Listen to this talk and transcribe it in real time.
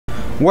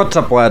What's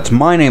up, lads?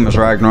 My name is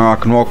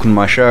Ragnarok and welcome to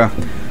my show.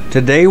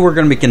 Today we're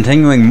going to be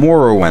continuing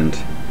Morrowind.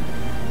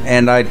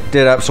 And I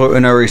did absolutely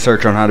no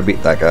research on how to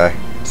beat that guy.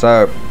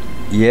 So,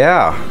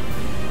 yeah.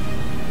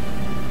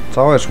 It's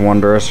always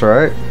wondrous,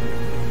 right?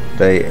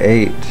 Day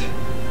 8.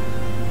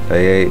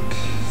 Day 8.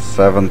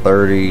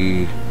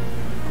 7:34.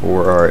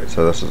 Alright,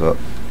 so this is it.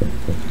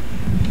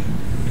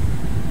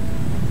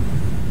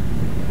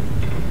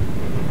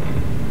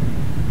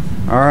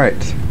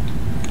 Alright.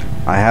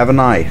 I have a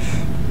knife.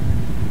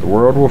 The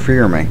world will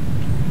fear me.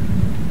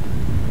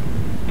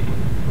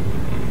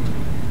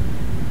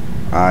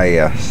 Ah,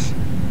 yes.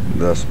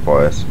 This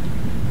place.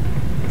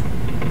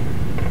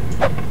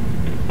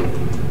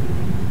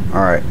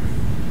 Alright.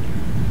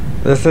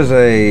 This is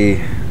a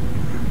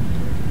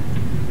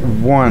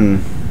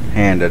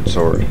one-handed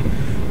sword.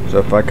 So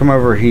if I come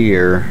over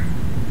here,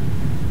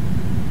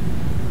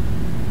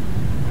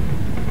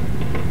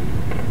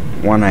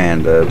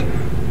 one-handed.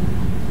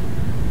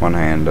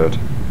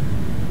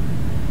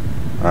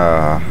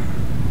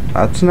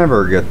 That's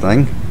never a good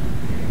thing.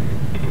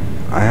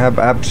 I have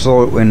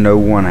absolutely no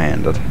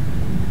one-handed.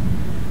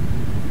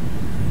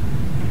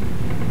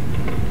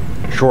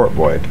 Short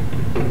blade.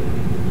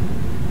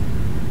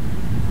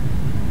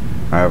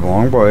 I have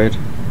long blade.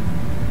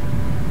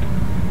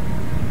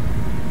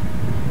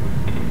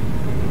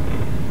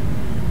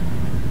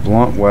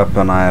 Blunt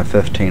weapon, I have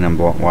 15 in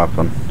blunt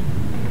weapon.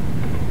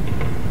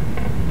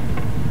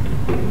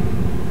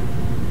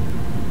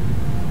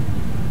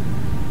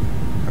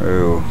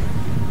 Ooh.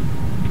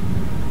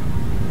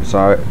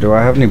 So, do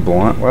I have any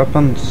blunt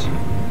weapons?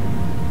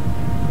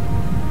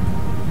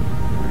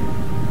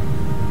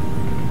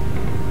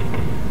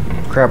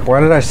 Crap, why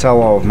did I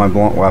sell all of my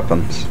blunt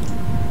weapons?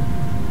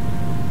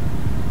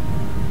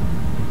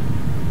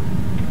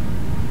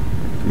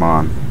 Come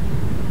on.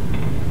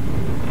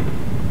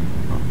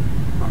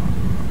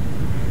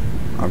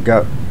 I've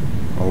got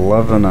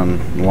 11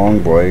 on long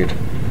blade.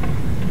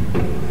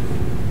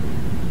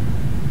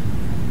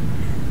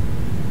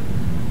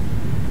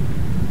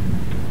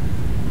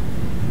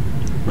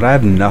 But I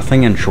have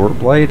nothing in short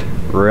blade?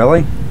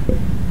 Really?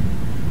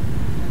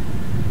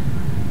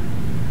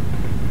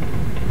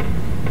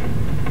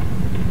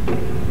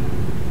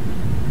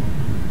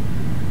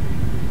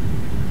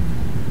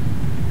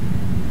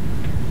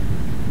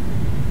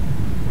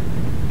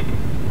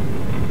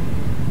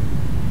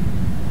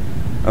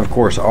 Of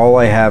course, all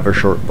I have are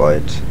short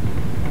blades.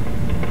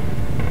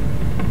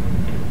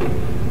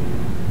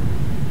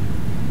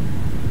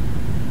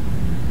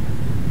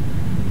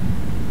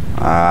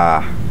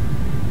 Ah.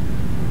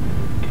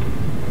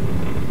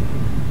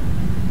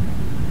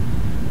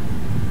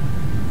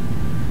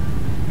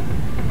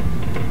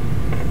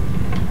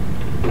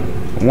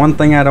 One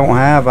thing I don't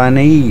have, I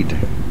need.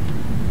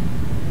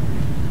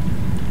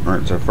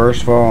 Alright, so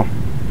first of all,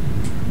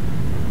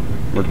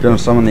 we're going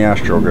to summon the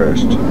Astral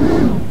Ghost.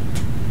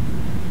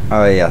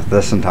 Oh yeah,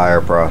 this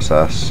entire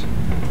process.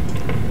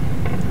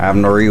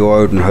 Having to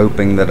reload and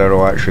hoping that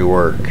it'll actually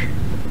work.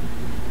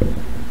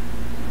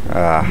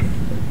 That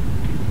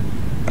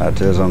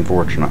is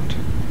unfortunate.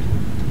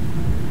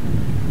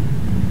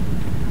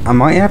 I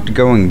might have to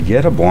go and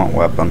get a blunt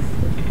weapon.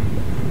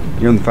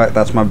 Given the fact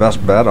that's my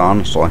best bet,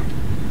 honestly.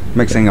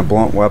 Mixing a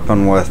blunt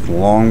weapon with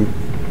long...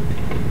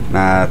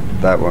 Nah,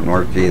 that wouldn't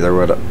work either,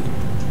 would it?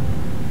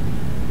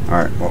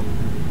 Alright, well,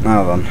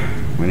 now then.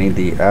 We need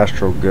the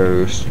Astral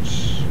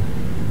Ghosts.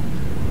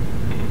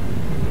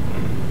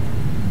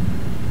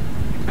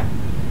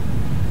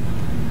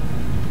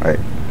 Right,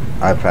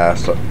 I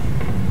passed it.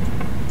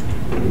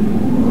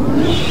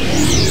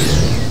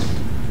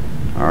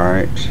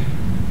 Alright.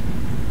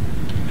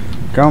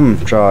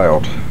 Come,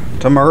 child.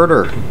 To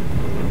murder!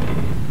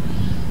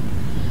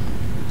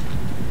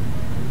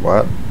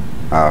 What?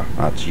 Oh,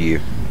 that's you.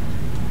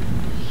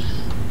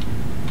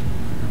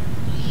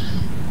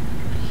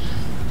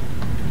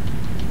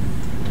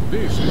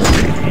 This is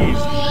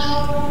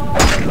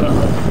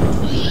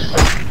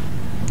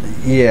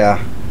easy. Yeah.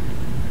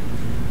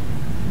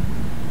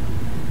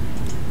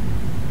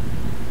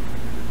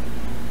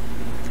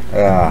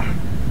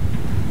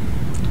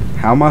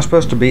 How am I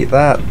supposed to beat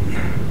that?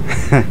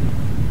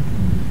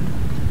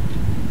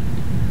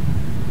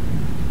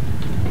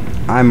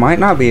 I might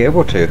not be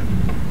able to.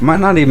 Might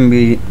not even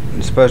be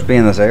supposed to be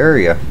in this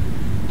area.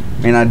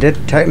 I mean, I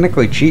did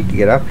technically cheat to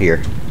get up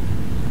here.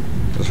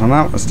 If I'm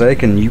not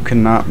mistaken, you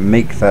cannot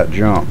make that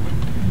jump.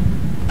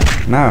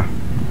 No.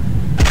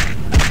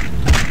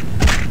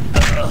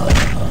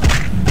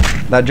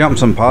 That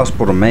jump's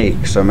impossible to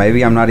make, so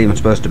maybe I'm not even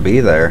supposed to be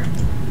there.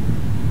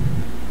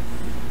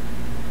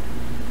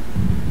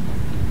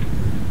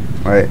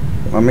 Wait,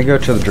 let me go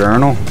to the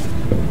journal.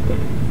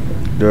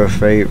 Do a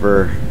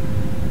favor.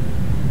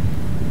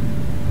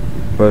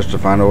 Supposed to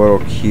find a little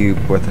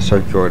cube with a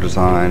circular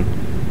design.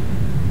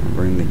 I'll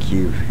bring the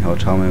cube. He'll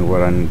tell me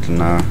what I need to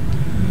know.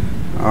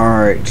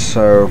 Alright,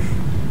 so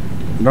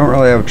don't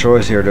really have a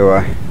choice here, do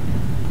I?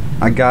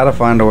 I gotta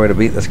find a way to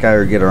beat this guy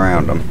or get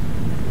around him.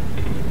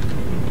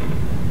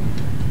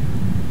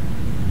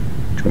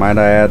 Which might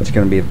I add is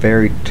gonna be a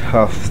very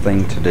tough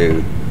thing to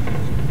do.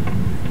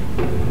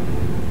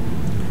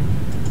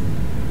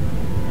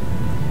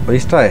 At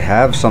least I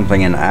have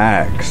something in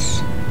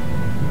axe.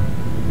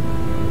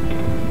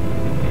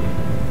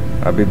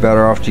 I'd be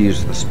better off to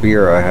use the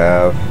spear I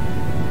have.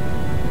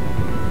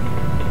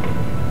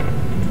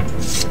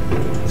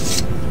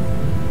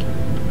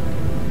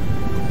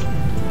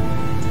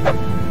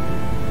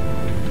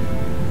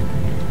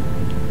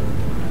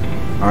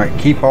 Alright,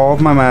 keep all of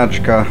my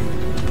magicka.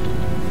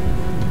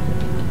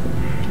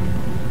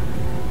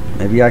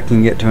 Maybe I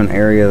can get to an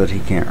area that he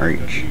can't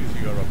reach.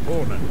 Your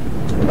opponent.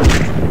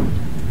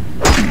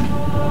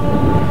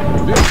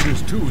 This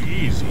is too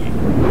easy.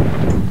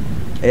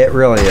 It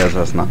really is,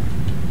 that's not.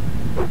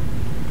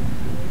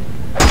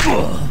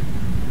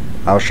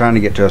 I was trying to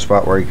get to a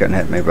spot where he couldn't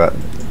hit me, but...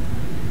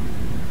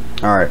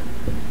 Alright.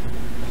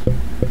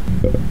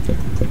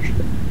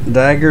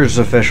 Daggers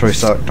officially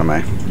suck to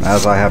me,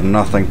 as I have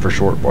nothing for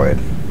short blade.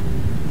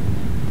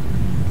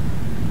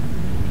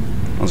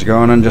 Let's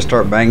go in and just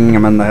start banging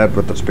him in the head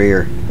with the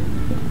spear.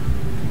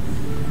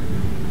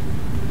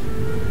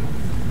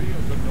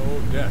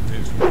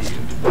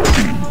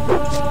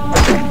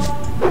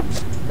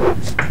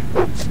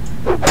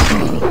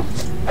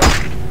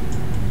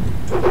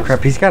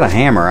 Crap, he's got a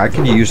hammer. I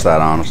could use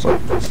that, honestly.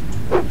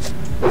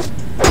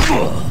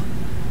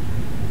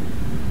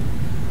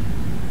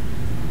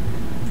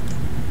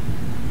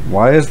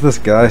 Why is this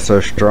guy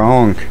so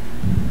strong?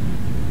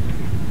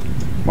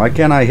 Why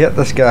can't I hit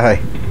this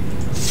guy?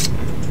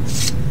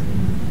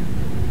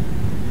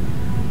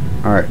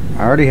 Alright,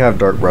 I already have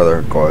Dark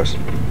Brotherhood close.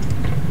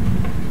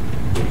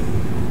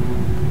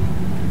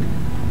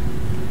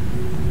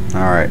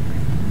 Alright.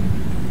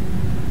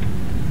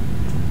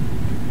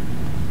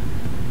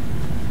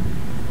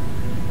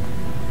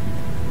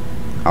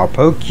 I'll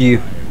poke you.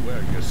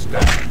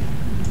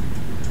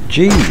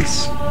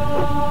 Jeez.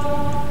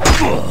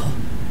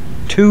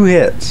 2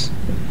 hits.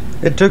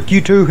 It took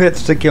you 2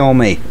 hits to kill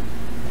me.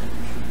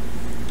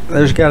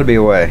 There's got to be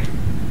a way.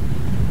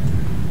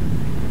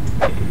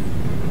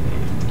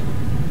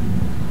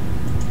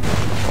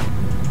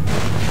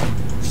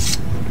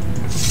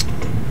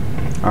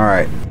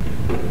 Alright.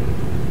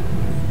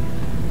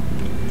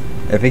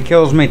 If he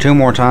kills me 2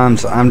 more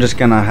times, I'm just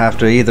gonna have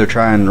to either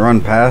try and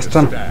run past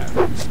him.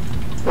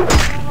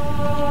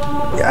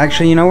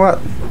 Actually, you know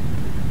what?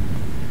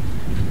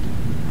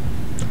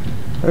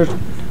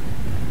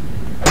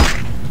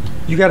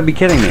 You gotta be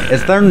kidding me.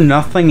 Is there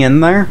nothing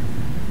in there?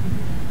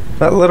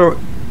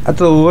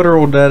 That's a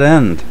literal dead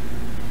end.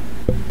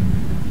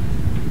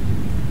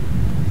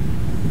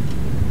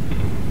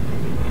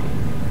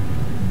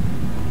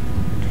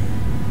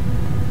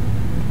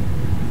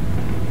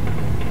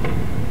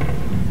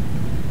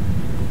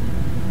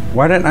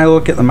 Why didn't I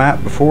look at the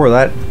map before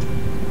that?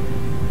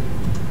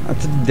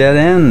 That's a dead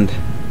end.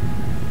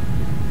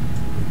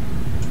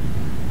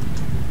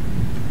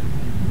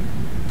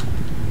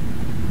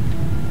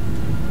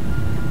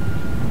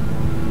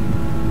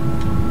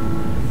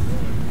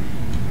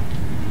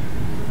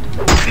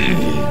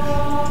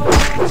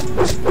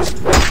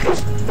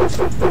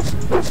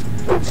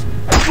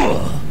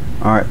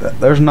 Alright,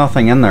 there's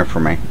nothing in there for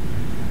me.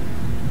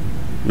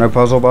 No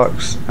puzzle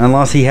box,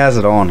 unless he has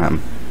it on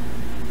him.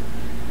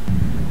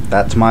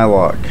 That's my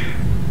luck.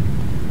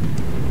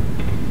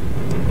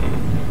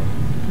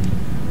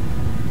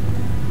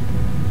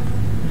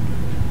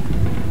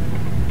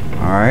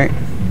 Alright.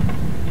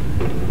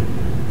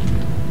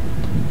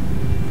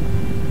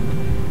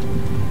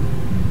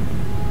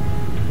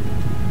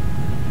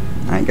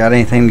 I ain't got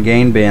anything to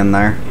gain being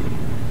there.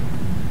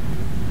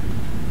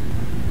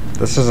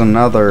 This is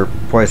another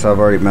place I've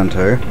already been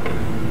to.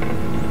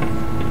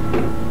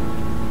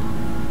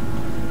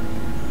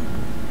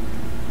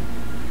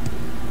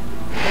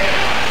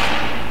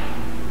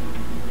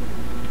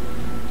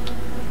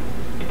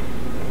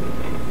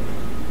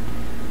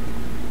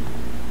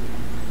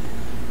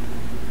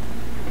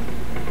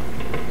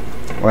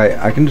 Wait,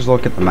 I can just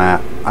look at the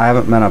map. I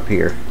haven't been up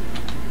here.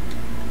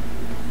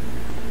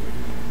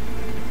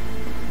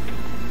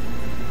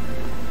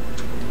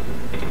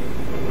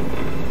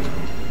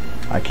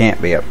 I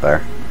can't be up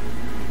there.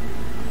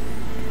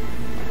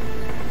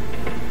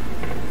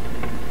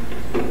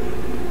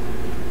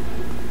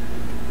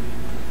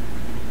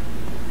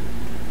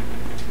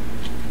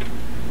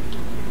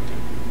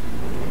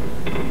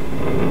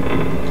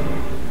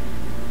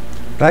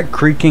 That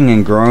creaking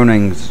and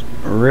groaning's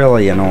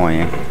really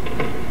annoying.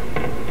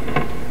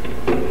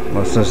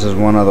 Unless this is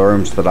one of the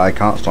rooms that I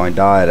constantly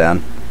died in.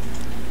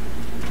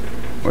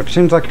 Which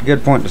seems like a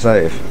good point to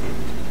save.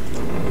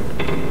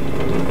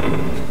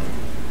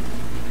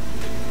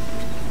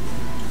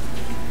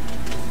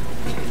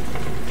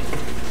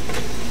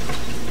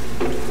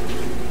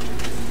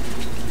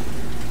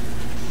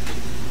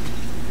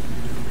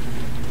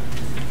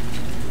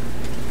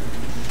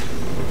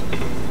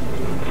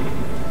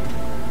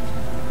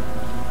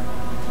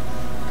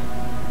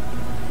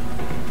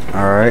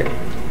 Alright.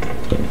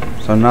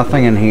 So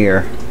nothing in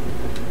here.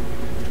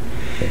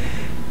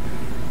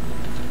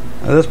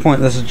 At this point,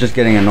 this is just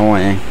getting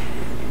annoying.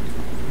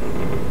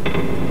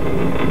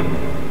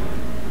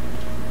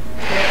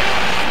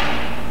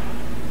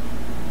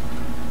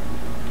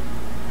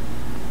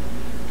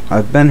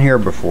 I've been here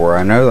before,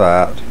 I know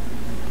that.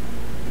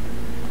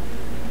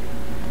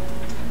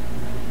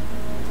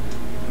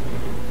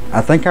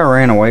 I think I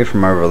ran away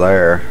from over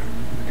there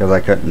because I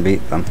couldn't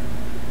beat them.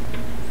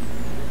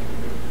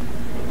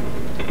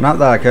 Not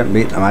that I couldn't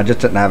beat them, I just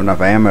didn't have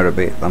enough ammo to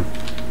beat them.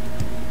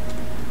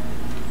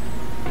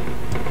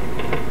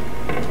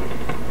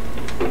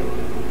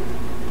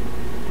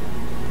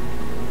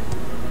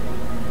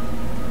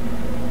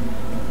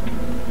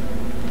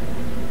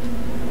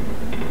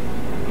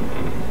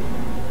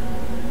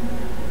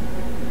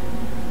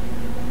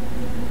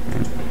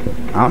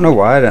 I don't know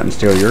why I didn't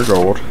steal your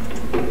gold.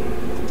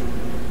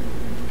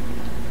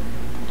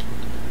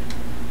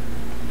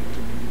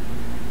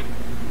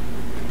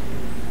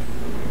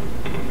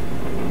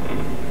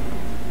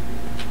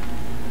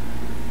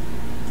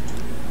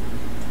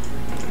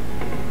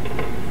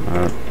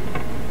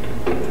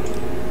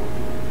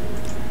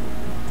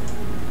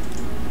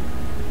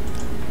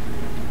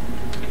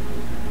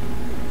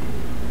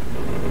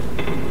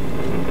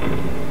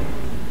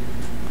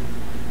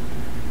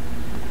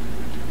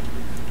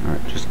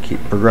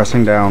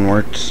 Progressing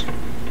downwards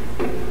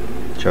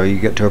till you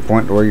get to a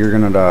point where you're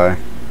gonna die.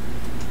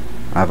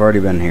 I've already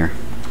been here.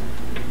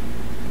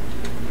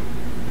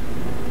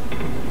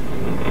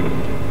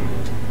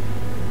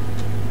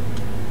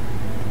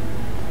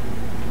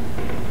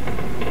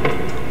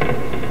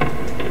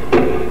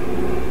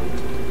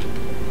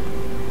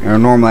 You know,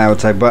 normally I would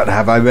say, but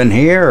have I been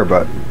here?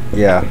 But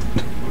yeah.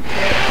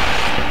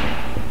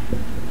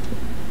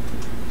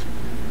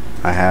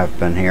 I have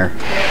been here.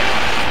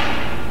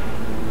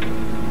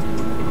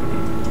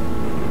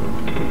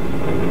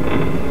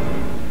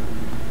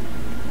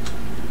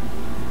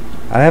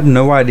 I have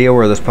no idea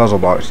where this puzzle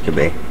box could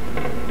be.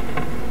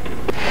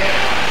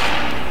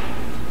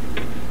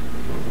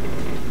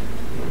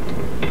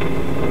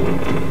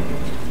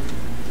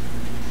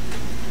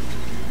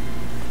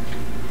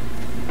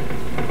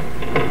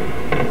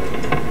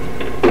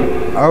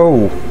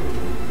 Oh!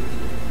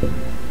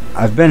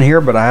 I've been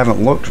here, but I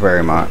haven't looked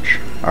very much.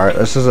 Alright,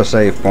 this is a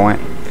save point.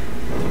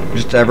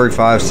 Just every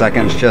 5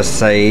 seconds, just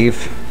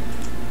save.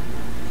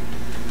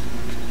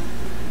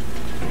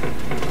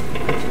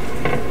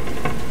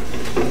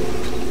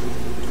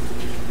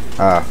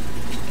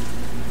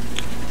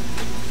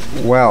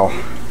 Well,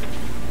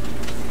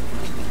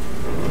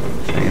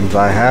 seems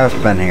I have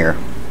been here.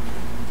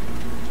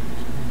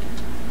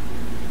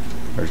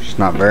 There's just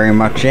not very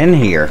much in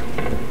here.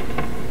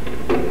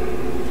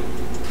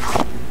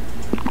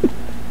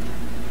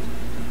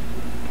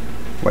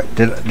 Wait,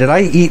 did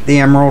I eat the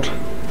emerald?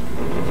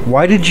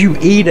 Why did you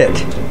eat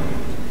it?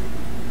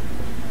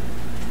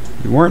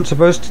 You weren't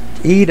supposed to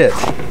eat it.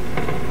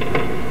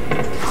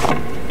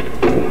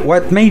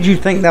 What made you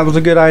think that was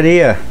a good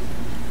idea?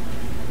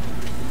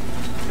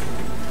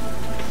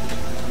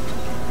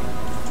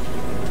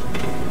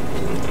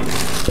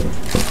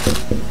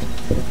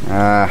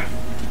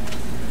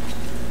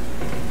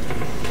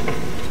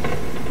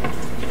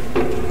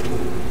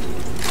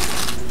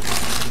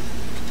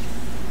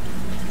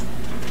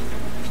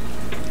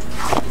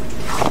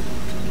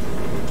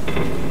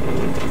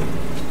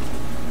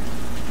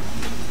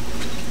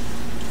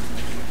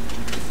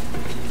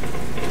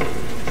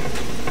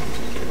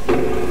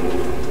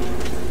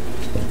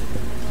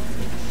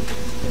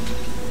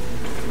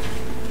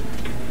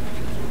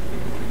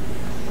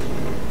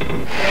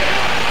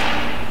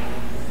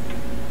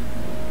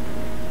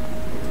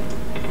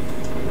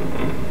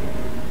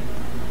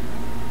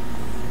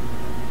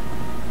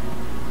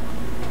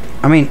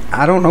 I mean,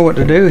 I don't know what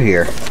to do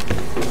here.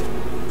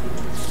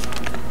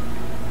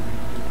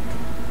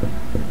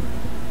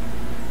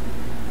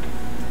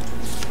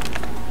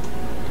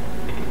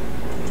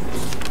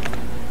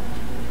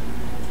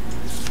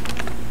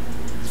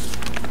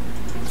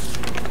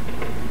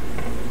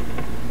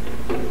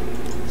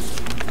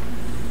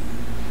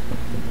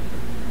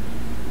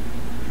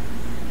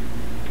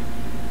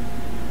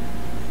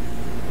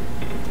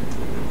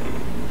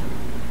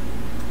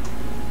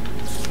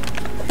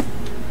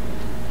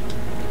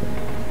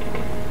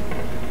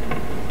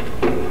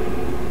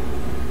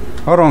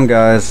 Hold on,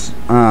 guys.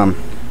 Let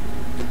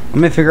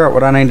me figure out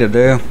what I need to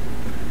do,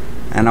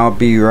 and I'll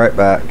be right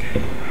back.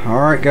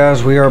 Alright,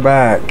 guys, we are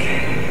back.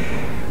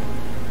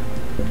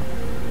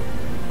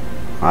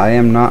 I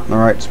am not in the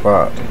right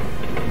spot.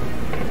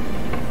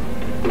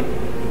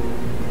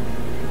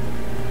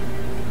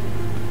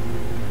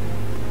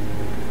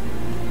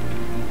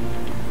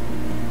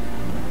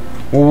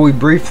 Well, we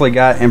briefly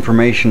got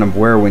information of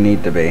where we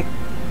need to be,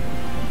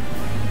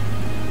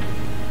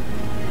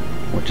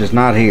 which is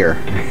not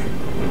here.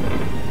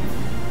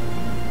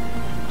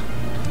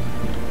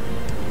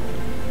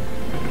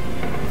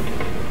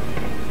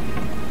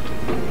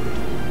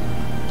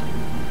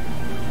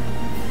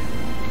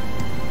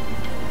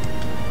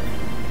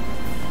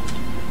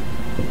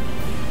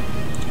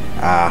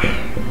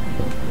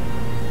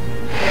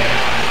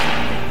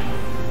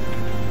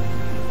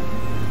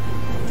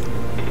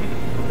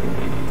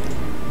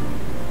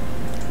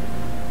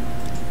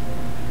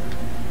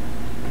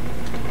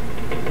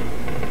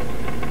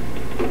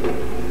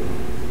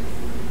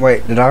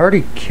 Wait, did I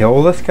already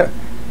kill this guy?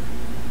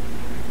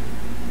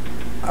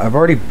 I've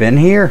already been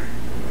here?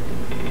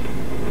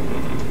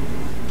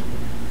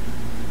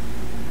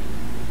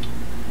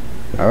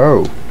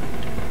 Oh.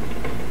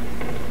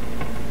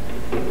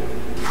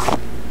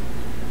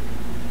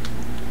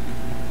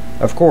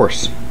 Of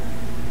course.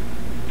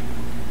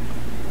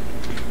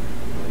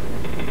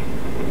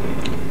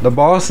 The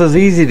boss is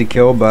easy to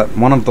kill, but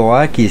one of the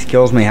lackeys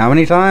kills me how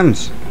many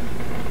times?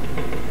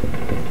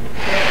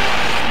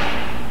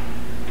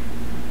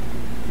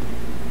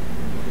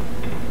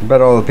 I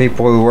bet all the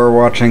people who were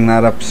watching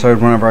that episode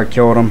whenever I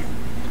killed them,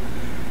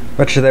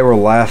 bet you they were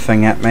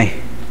laughing at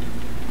me.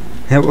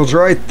 It was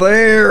right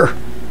there!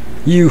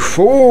 You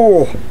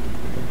fool!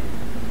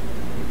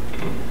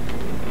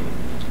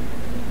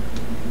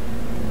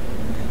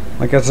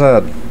 Like I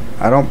said,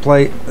 I don't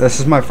play...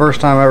 This is my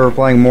first time ever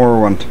playing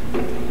Morrowind.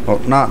 Well,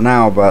 not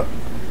now, but...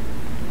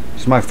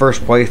 This is my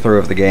first playthrough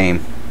of the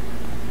game.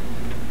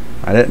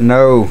 I didn't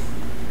know...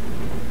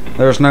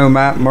 There's no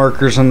map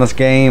markers in this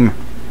game.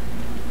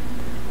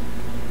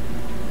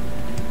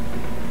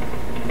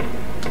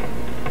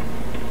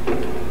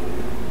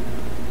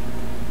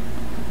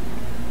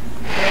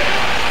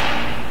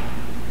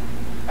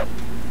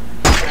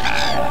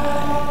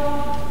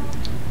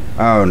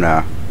 Oh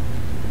no.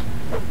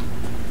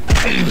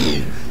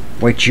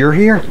 Wait, you're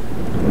here?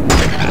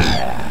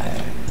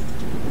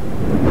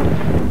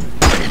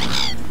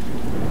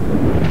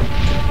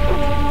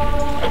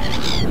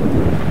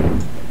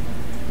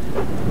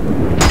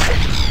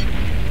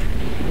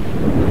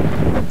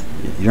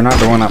 You're not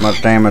doing that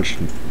much damage.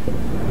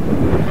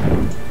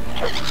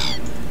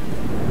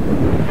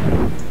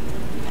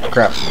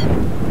 Crap.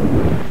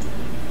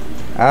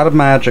 Out of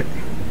magic.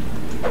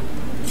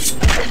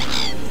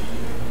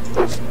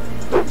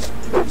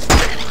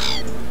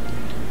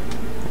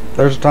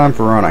 There's a time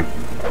for running.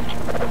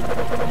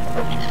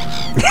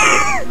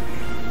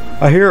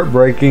 I hear it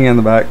breaking in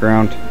the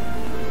background.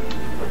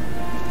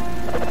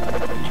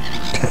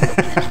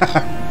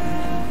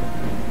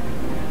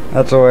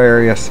 That's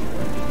hilarious.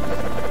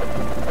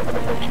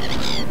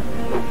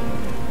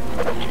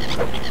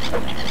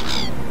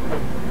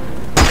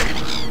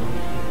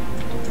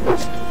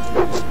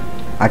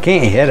 I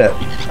can't hit it.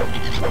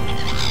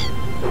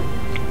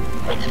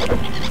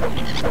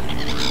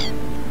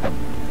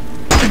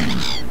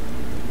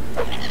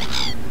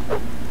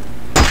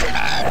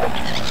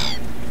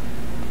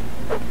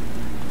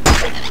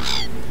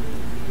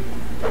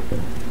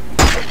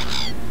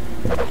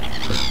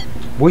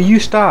 Will you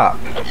stop?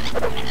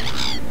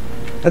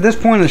 At this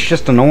point, it's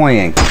just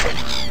annoying.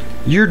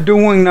 You're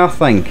doing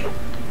nothing.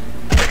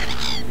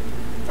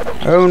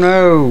 Oh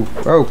no.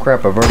 Oh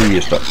crap, I've already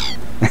used it.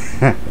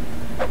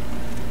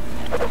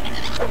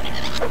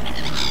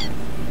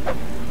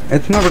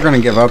 It's never going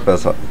to give up,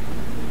 is it?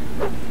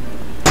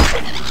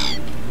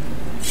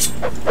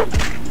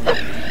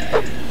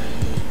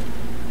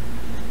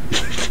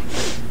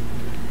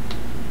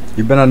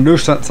 You've been a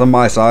nuisance on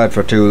my side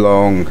for too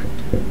long.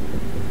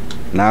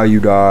 Now you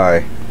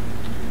die.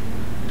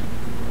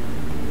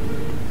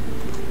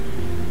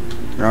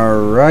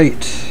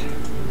 Alright.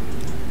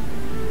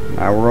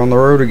 Now we're on the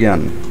road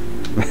again.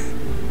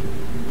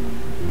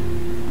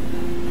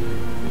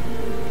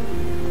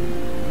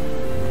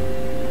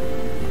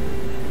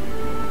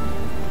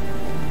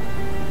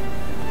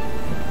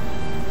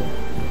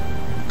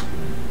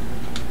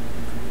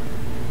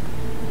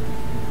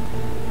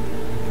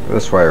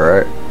 This way,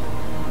 right?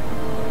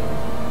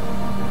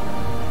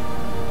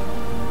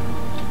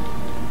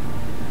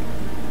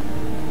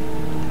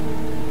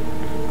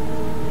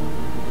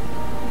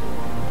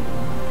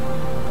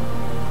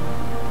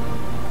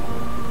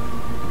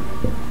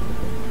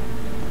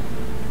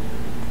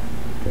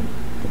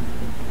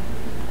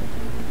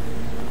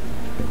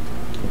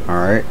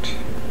 Alright.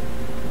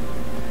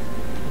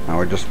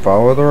 Now we just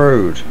follow the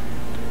road.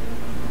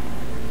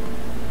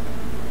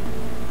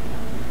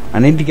 I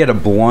need to get a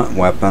blunt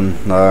weapon,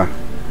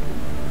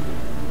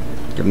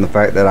 given the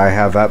fact that I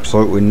have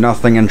absolutely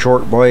nothing in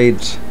short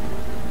blades.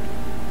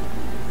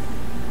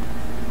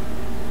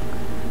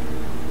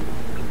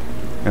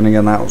 And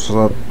again, that was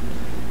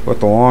what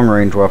the long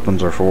range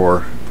weapons are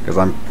for, because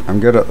I'm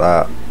good at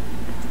that.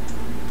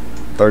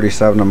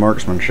 37 in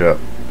marksmanship.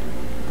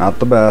 Not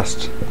the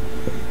best.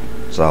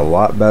 It's a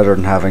lot better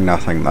than having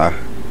nothing though.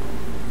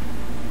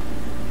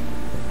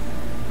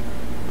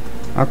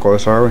 How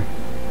close are we?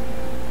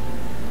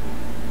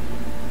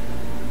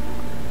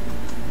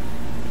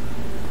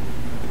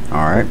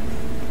 Alright.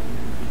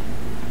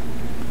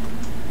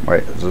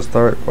 Wait, is this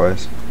the right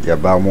place? Yeah,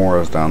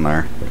 Balmora's down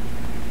there.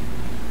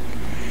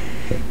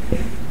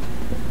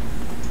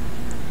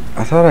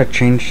 I thought I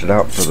changed it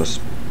out for the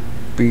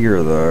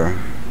spear though.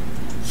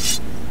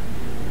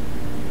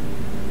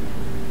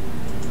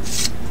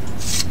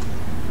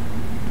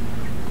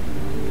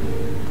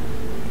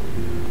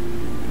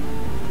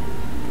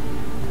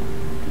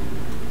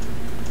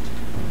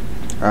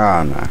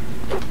 Ah, no.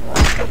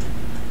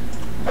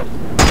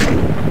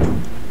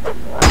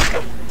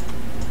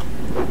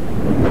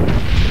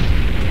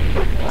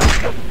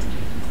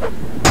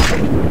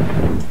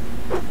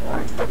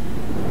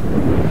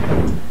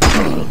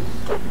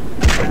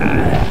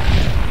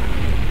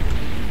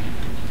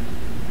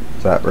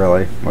 that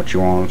really what you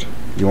wanted?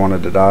 You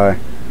wanted to die?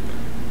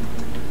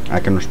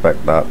 I can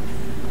respect that.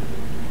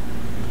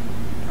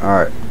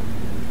 Alright.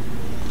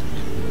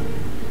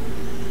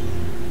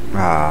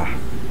 Ah.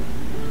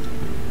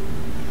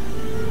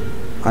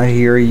 I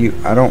hear you.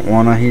 I don't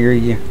want to hear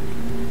you.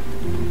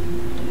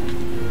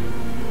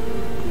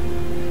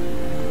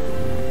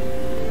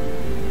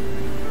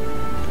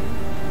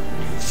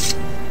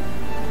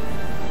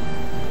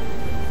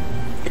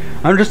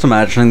 I'm just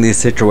imagining these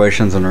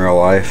situations in real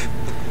life.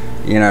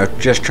 You know,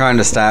 just trying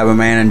to stab a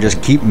man and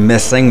just keep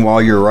missing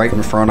while you're right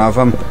in front of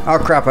him. Oh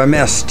crap, I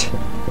missed.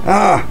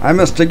 Ah, I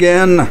missed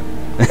again.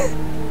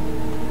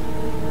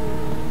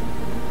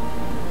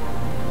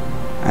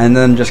 And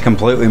then just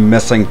completely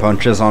missing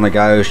punches on a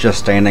guy who's just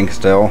standing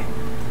still.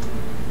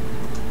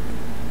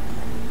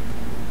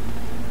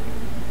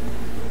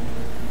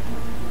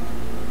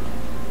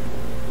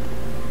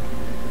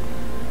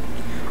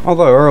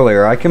 Although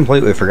earlier, I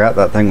completely forgot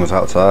that thing was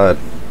outside.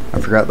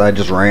 I forgot that I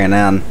just ran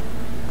in.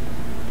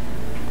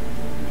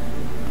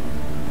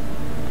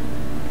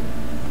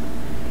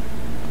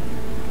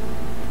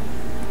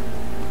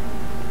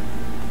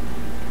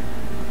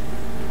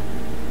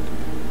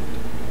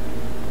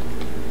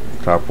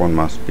 Top one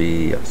must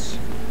be, yes.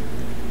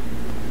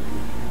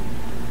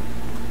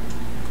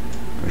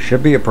 We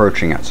should be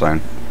approaching it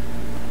soon.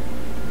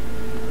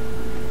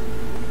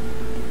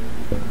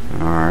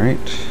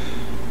 Alright.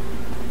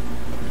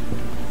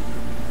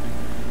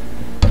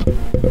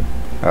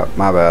 Oh,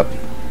 my bad.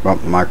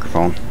 Bumped the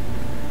microphone.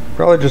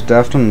 Probably just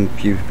deafened a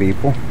few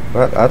people,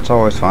 but that's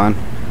always fine.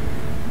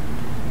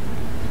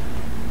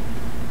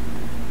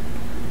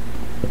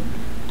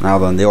 Now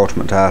then, the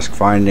ultimate task,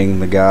 finding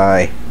the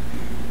guy.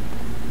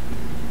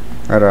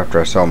 Right after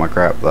I sell my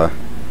crap, though.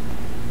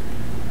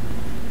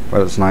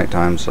 But it's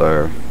nighttime,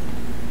 so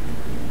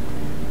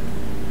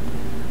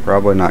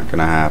probably not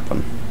gonna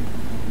happen.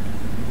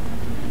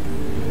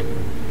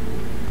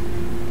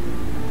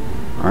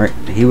 Alright,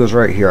 he was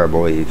right here, I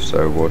believe,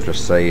 so we'll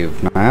just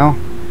save now.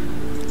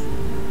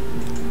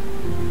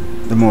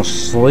 Then we'll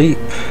sleep.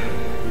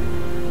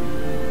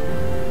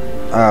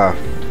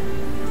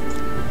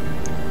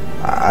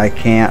 I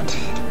can't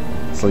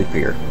sleep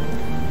here.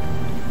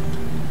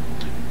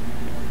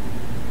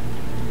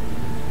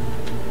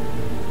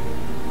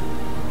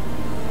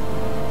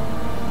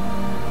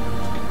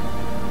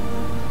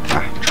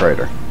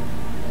 Traitor.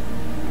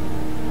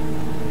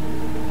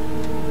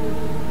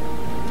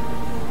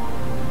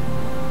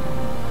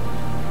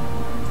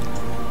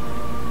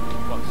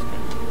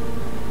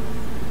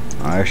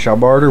 I shall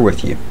barter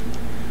with you.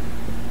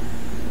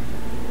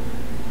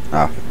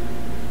 Ah.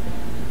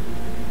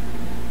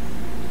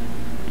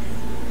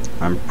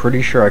 I'm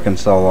pretty sure I can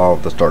sell all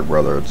of the Stark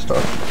Brotherhood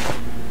stuff.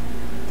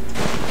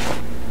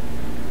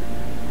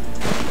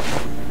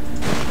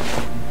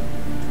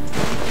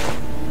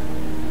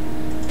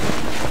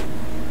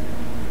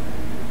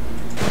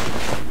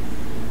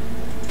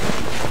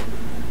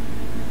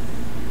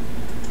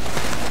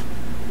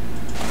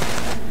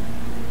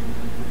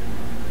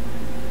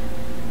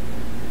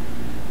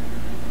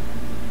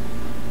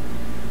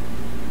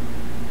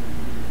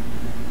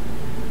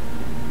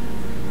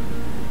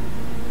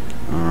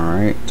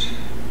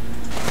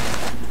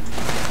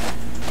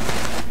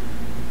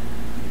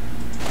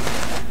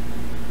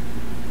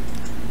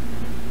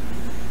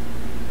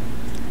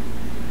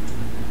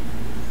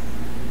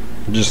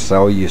 Just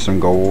sell you some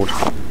gold.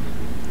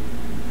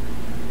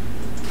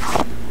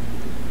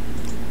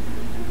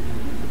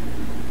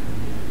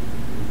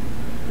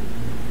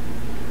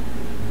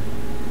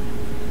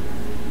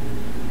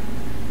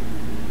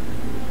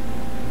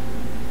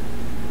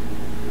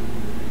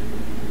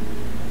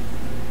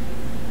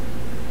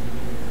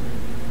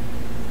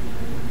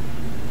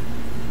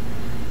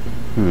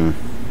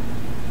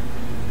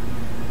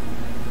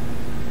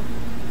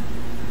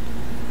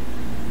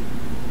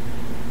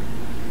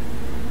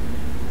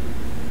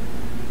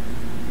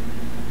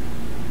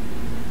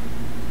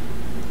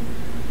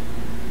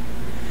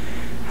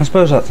 I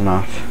suppose that's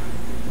enough.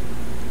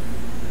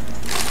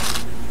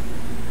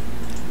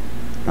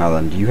 Now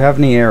then, do you have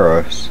any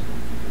arrows?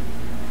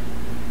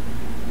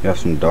 You have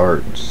some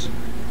darts.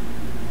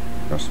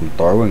 You have some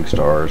throwing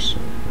stars.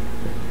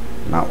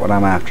 Not what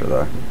I'm after,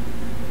 though.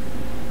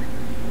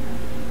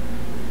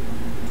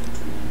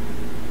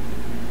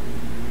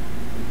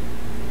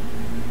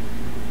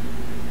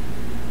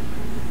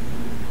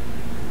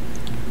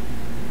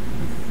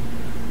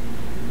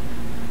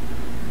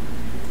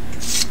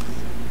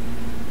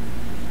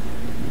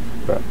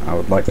 But I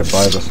would like to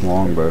buy this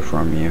longbow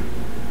from you.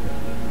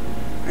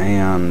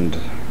 And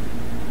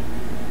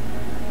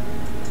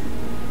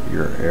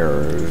your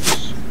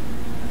arrows.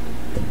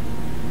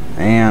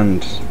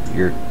 And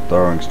your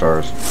throwing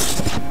stars.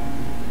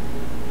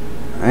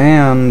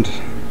 And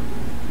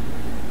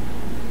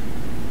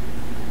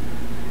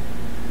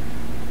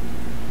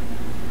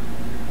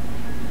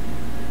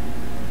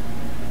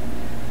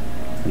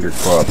your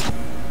club.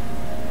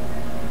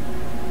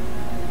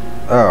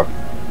 Oh.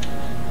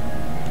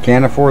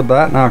 Can't afford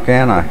that now,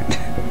 can I?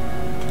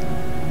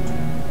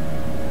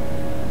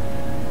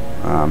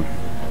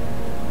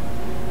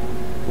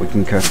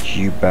 can cut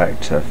you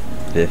back to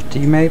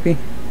 50 maybe?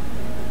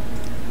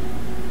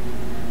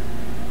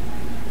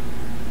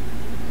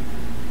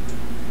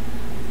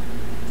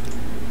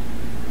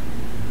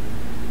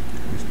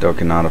 Still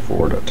cannot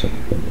afford it.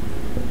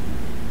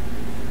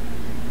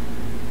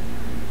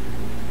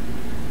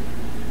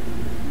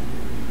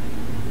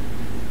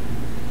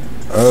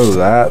 Oh,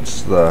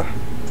 that's the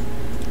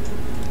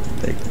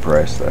big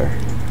price there.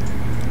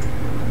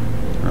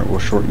 Alright, we'll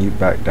shorten you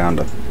back down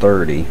to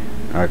 30.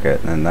 Okay,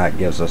 and that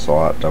gives us a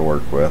lot to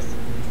work with.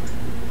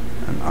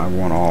 And I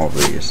want all of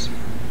these.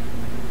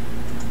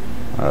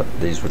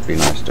 These would be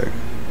nice too.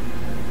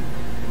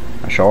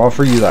 I shall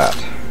offer you that.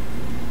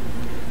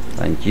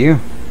 Thank you.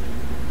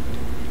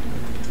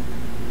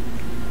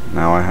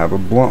 Now I have a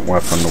blunt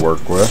weapon to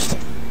work with.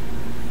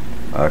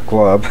 A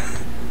club. Do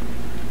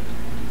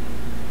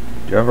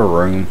you have a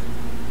room?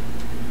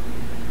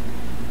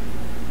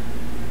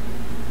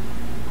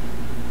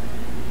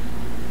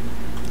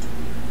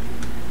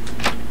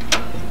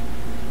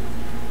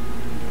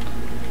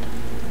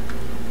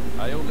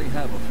 I only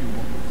have a few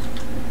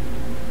moments.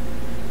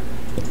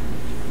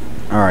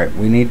 Alright,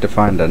 we need to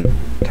find a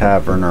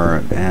tavern or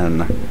an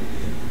inn.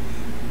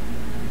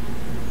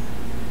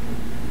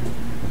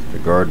 The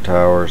guard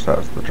towers,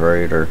 that's the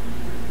trader.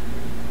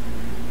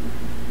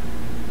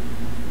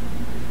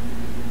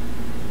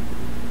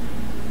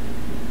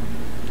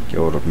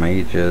 Guild of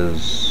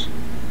Mages.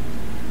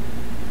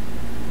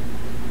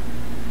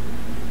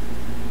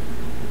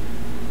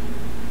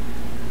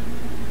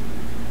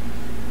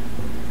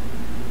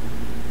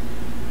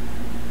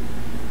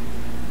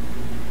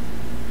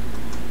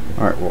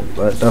 Alright, well,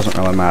 that doesn't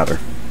really matter.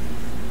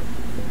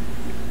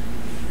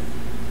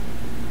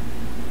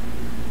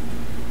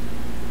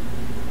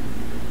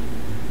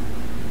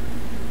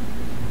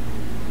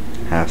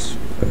 Has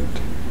food.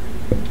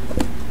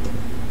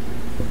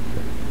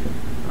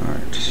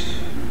 Alright.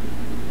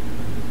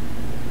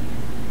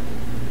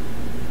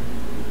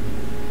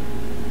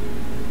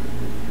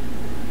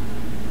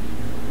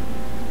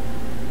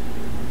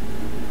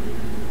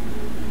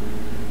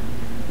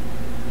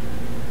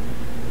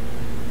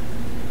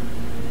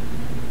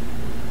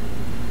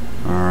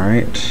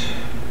 Alright.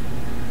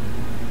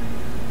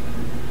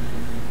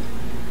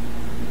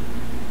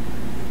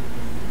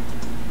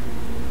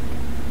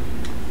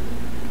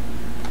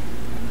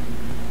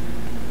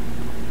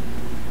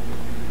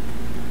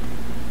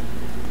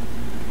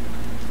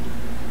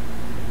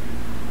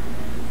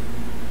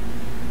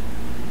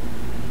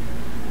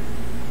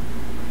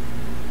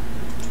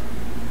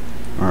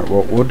 Alright,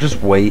 well, we'll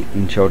just wait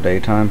until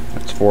daytime.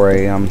 It's 4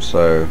 a.m.,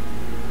 so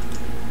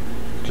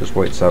just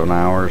wait 7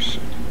 hours.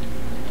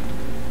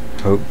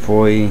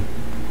 Hopefully,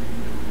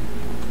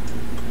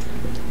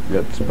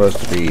 it's supposed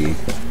to be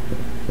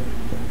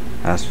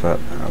asphalt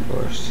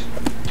outbursts.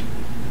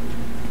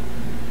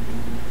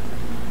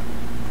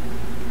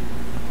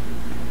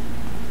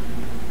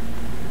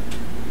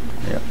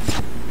 Yep.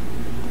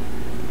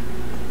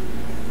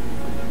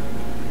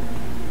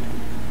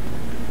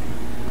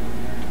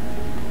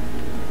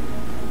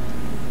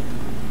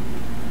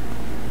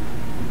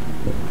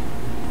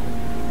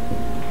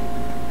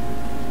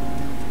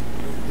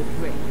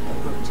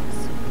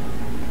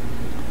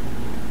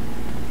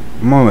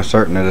 I'm almost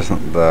certain it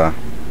isn't the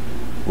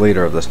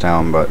leader of this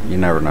town, but you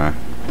never know.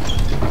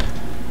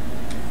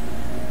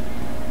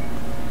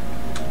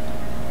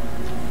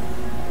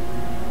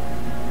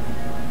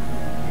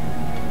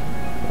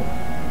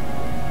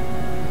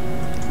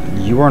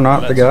 You are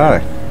not the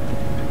guy.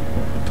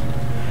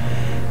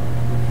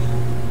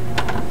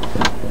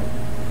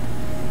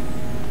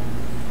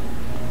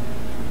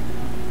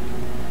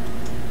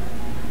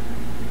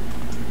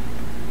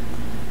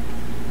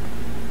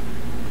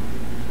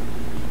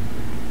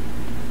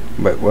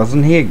 But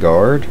wasn't he a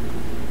guard?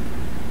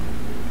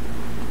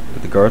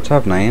 Did the guards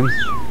have names?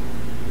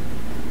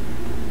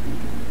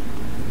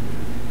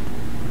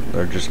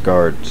 They're just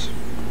guards.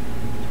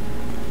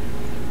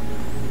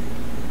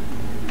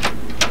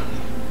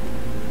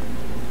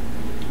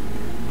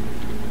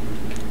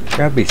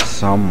 Gotta be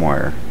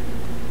somewhere.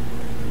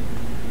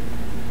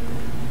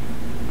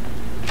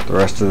 The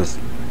rest of this...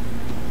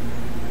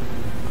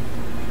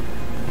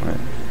 Wait.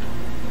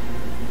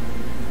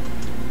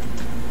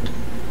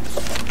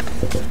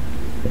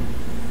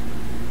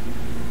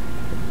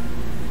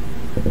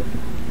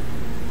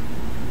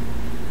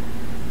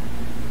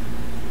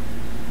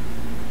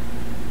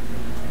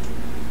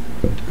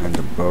 And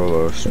a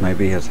Bolos.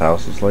 Maybe his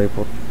house is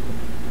labeled.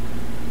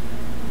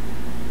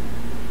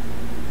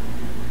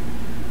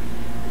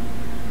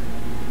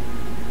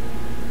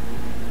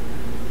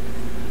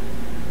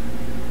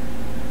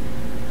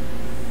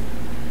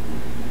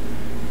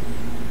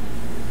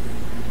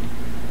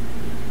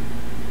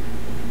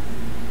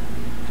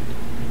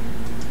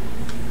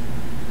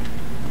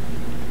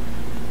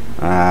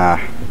 Ah.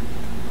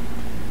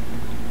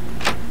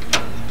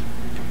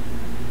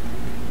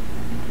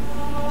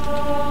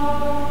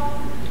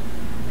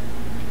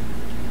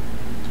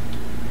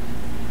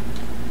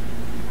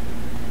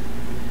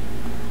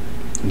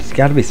 He's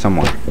got to be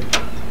somewhere.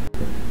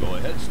 Go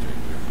ahead, stranger.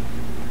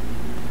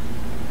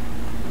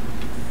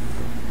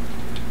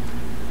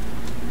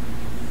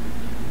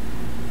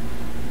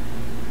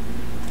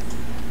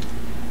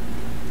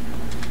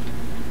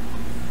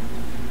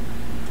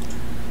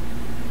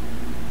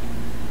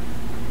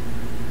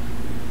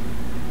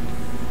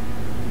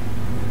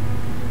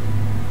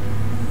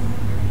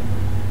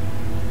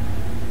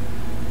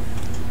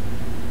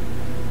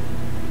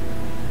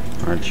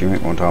 Aren't you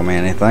ain't gonna tell me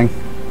anything?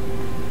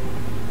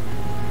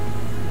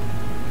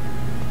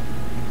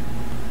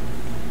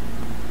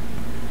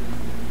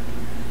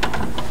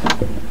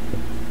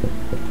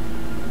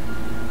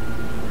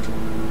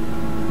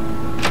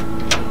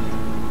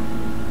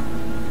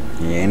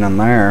 He ain't in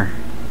there.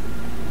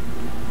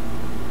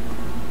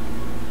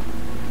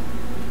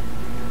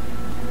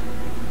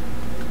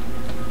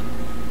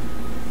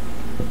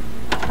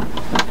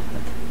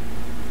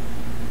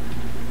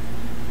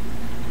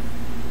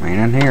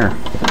 Ain't in here.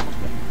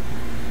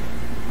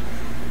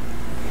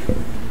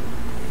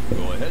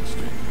 Go ahead,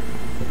 stranger.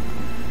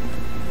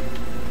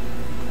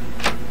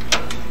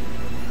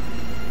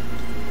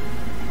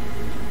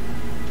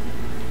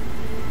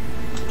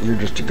 You're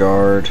just a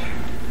guard.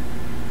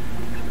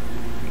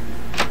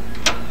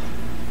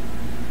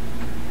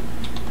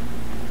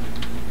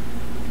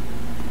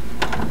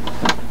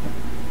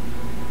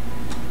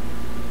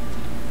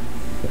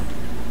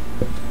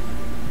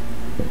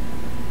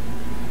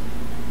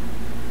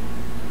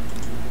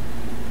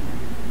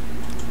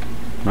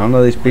 None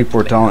of these people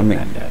were telling me.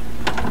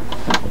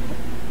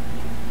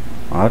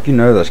 Well, if you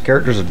know, this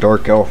character's a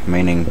dark elf,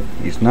 meaning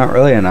he's not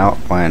really an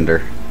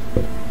outlander.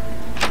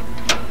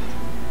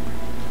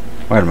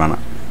 Wait a minute.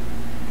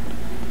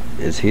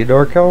 Is he a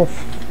dark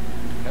elf?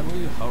 Can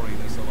we hurry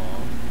this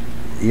along?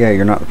 Yeah,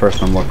 you're not the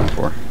person I'm looking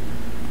for.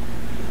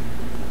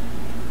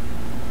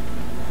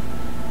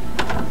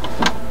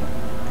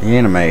 He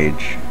ain't a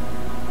mage.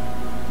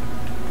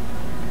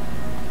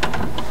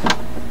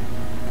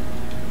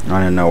 I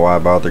don't even know why I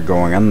bothered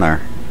going in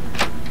there.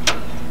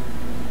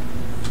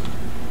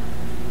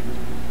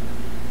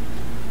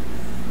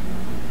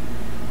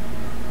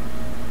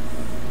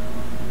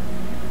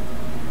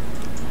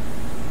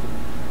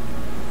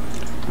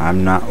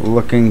 I'm not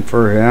looking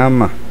for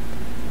him.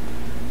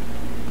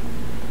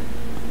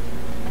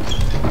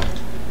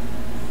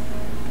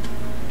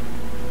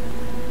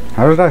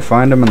 How did I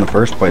find him in the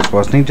first place?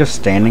 Wasn't he just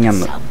standing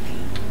in the...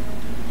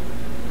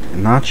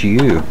 Not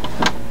you.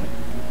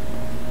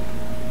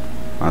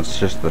 That's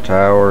just the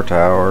tower. Go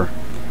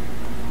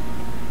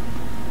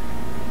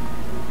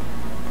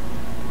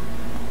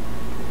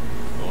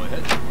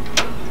ahead.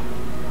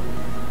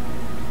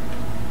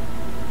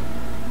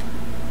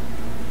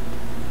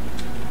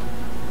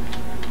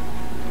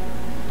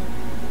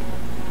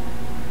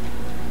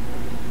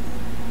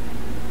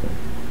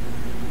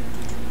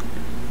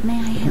 May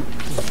I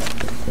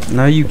help you?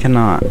 No, you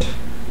cannot.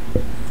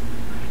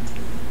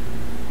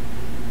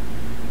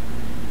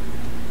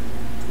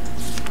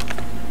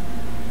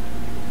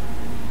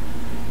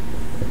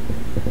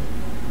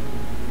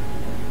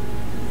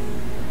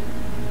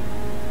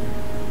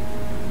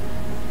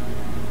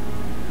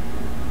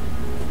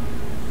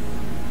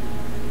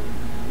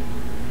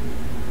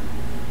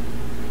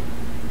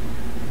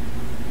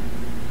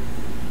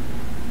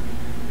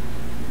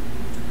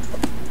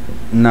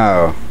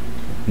 No.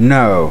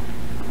 No.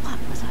 What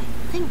was I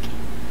thinking?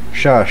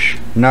 Shush.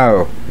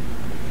 No.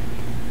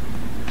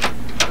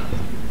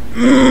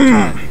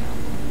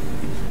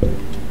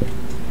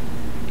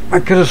 I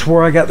could have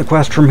swore I got the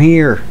quest from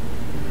here.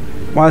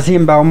 Why is he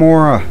in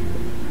Balmora?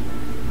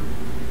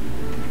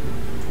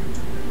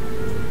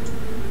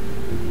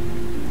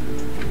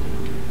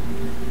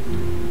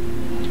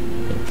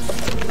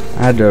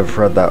 I had to have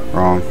read that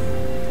wrong.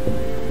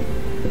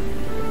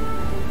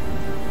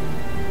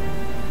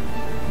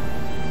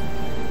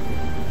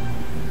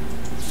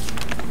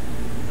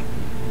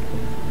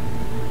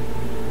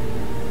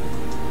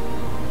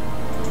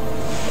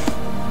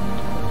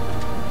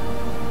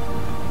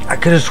 I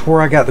could have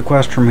swore I got the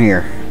quest from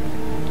here.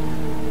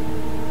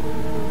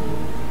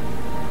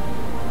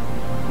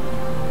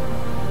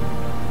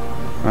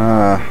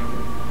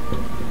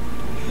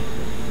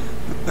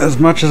 As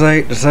much as I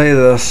hate to say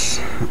this,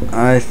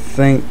 I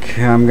think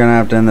I'm gonna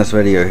have to end this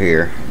video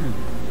here.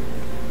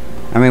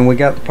 I mean, we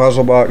got the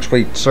puzzle box,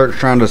 we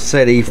searched around the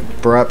city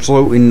for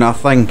absolutely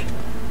nothing.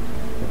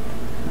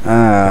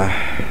 I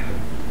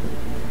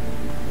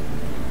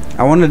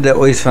wanted to at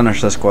least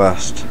finish this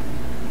quest.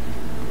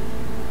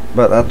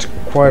 But that's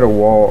quite a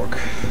walk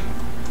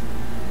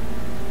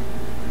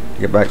to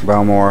get back to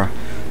Balmora.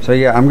 So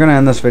yeah, I'm gonna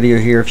end this video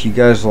here. If you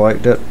guys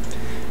liked it,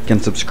 you can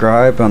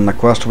subscribe, and the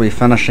quest will be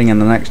finishing in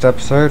the next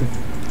episode.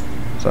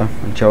 So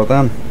until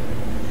then,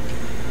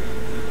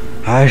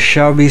 I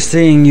shall be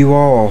seeing you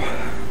all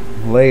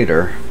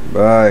later.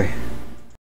 Bye.